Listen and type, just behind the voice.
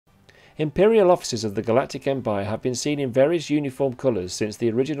Imperial officers of the Galactic Empire have been seen in various uniform colours since the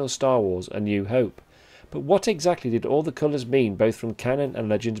original Star Wars A New Hope. But what exactly did all the colours mean, both from canon and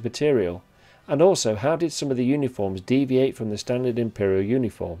Legends material? And also, how did some of the uniforms deviate from the standard Imperial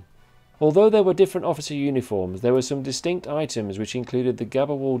uniform? Although there were different officer uniforms, there were some distinct items which included the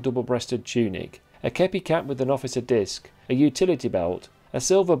gabberwool double-breasted tunic, a kepi cap with an officer disc, a utility belt, a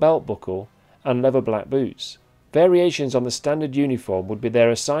silver belt buckle, and leather black boots. Variations on the standard uniform would be their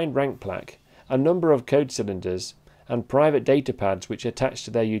assigned rank plaque, a number of code cylinders, and private data pads which attach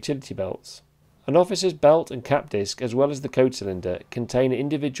to their utility belts. An officer's belt and cap disc, as well as the code cylinder, contain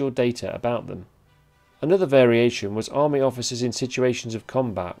individual data about them. Another variation was army officers in situations of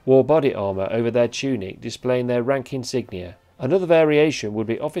combat wore body armour over their tunic displaying their rank insignia. Another variation would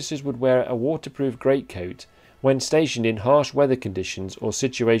be officers would wear a waterproof greatcoat when stationed in harsh weather conditions or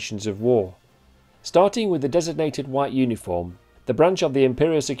situations of war. Starting with the designated white uniform, the branch of the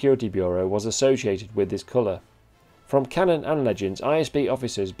Imperial Security Bureau was associated with this colour. From canon and legends, ISB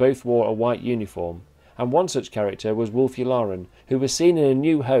officers both wore a white uniform, and one such character was Wolf Yularen, who was seen in A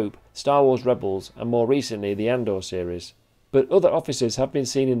New Hope, Star Wars Rebels, and more recently the Andor series. But other officers have been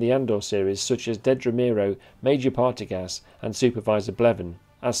seen in the Andor series, such as Dedra Meero, Major Partagas, and Supervisor Blevin,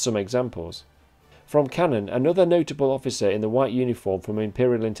 as some examples. From canon, another notable officer in the white uniform from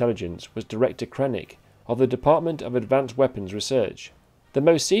Imperial Intelligence was Director Krennic of the Department of Advanced Weapons Research. The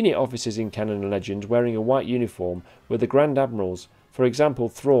most senior officers in canon and legends wearing a white uniform were the Grand Admirals, for example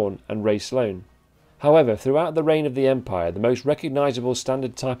Thrawn and Ray Sloane. However, throughout the reign of the Empire, the most recognisable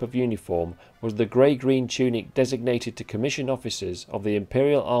standard type of uniform was the grey-green tunic designated to commissioned officers of the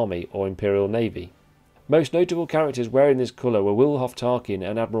Imperial Army or Imperial Navy. Most notable characters wearing this colour were Wilhoth Tarkin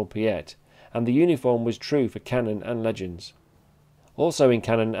and Admiral Piet, and the uniform was true for canon and legends. Also in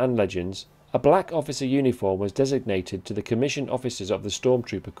canon and legends, a black officer uniform was designated to the commissioned officers of the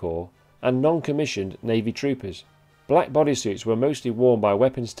Stormtrooper Corps and non-commissioned Navy troopers. Black bodysuits were mostly worn by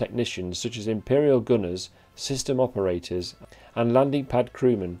weapons technicians such as Imperial gunners, system operators, and landing pad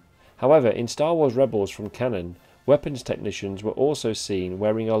crewmen. However, in Star Wars Rebels from canon, weapons technicians were also seen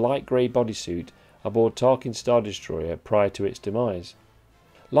wearing a light grey bodysuit aboard Tarkin's Star Destroyer prior to its demise.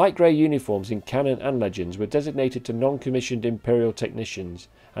 Light grey uniforms in canon and legends were designated to non-commissioned Imperial technicians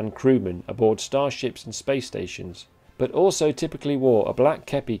and crewmen aboard starships and space stations, but also typically wore a black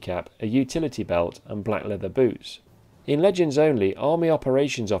kepi cap, a utility belt, and black leather boots. In legends only, Army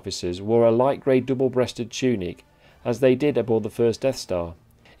Operations officers wore a light grey double-breasted tunic, as they did aboard the first Death Star,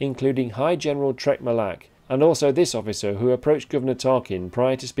 including High General Trek Malak, and also this officer who approached Governor Tarkin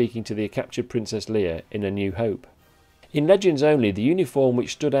prior to speaking to the captured Princess Leia in A New Hope. In legends only, the uniform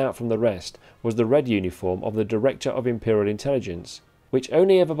which stood out from the rest was the red uniform of the Director of Imperial Intelligence, which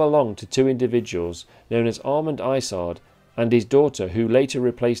only ever belonged to two individuals known as Armand Isard and his daughter, who later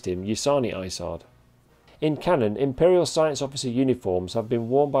replaced him, Yasani Isard. In canon, Imperial Science Officer uniforms have been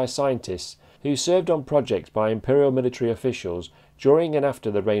worn by scientists who served on projects by Imperial military officials during and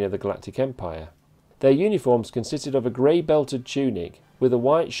after the reign of the Galactic Empire. Their uniforms consisted of a grey belted tunic with a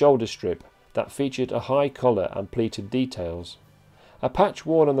white shoulder strip that featured a high collar and pleated details. A patch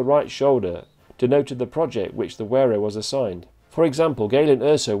worn on the right shoulder denoted the project which the wearer was assigned. For example, Galen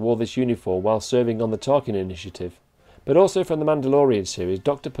Erso wore this uniform while serving on the Tarkin Initiative. But also from the Mandalorian series,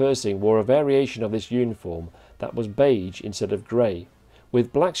 Dr. Persing wore a variation of this uniform that was beige instead of grey,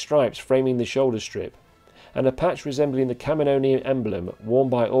 with black stripes framing the shoulder strip, and a patch resembling the Kaminoan emblem worn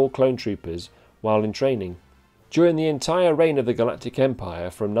by all clone troopers while in training. During the entire reign of the Galactic Empire,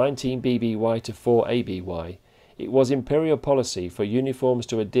 from 19 BBY to 4 ABY, it was Imperial policy for uniforms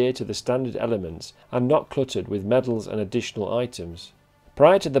to adhere to the standard elements and not cluttered with medals and additional items.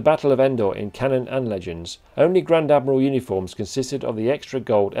 Prior to the Battle of Endor in canon and legends, only Grand Admiral uniforms consisted of the extra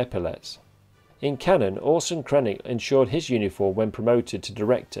gold epaulets. In canon, Orson Krennic ensured his uniform when promoted to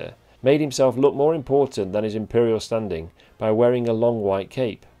Director made himself look more important than his Imperial standing by wearing a long white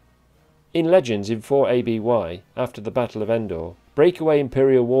cape. In legends in 4 ABY, after the Battle of Endor, breakaway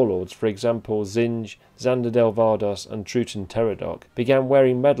Imperial warlords, for example Zinj, Xander Del Vardos and Truton Teradok, began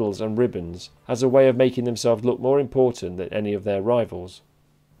wearing medals and ribbons as a way of making themselves look more important than any of their rivals.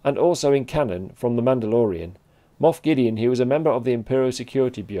 And also in canon, from The Mandalorian, Moff Gideon, who was a member of the Imperial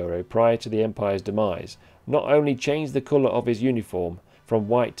Security Bureau prior to the Empire's demise, not only changed the colour of his uniform from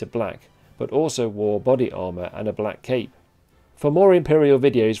white to black, but also wore body armour and a black cape. For more Imperial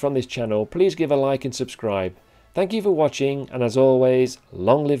videos from this channel, please give a like and subscribe. Thank you for watching, and as always,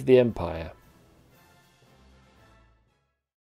 long live the Empire.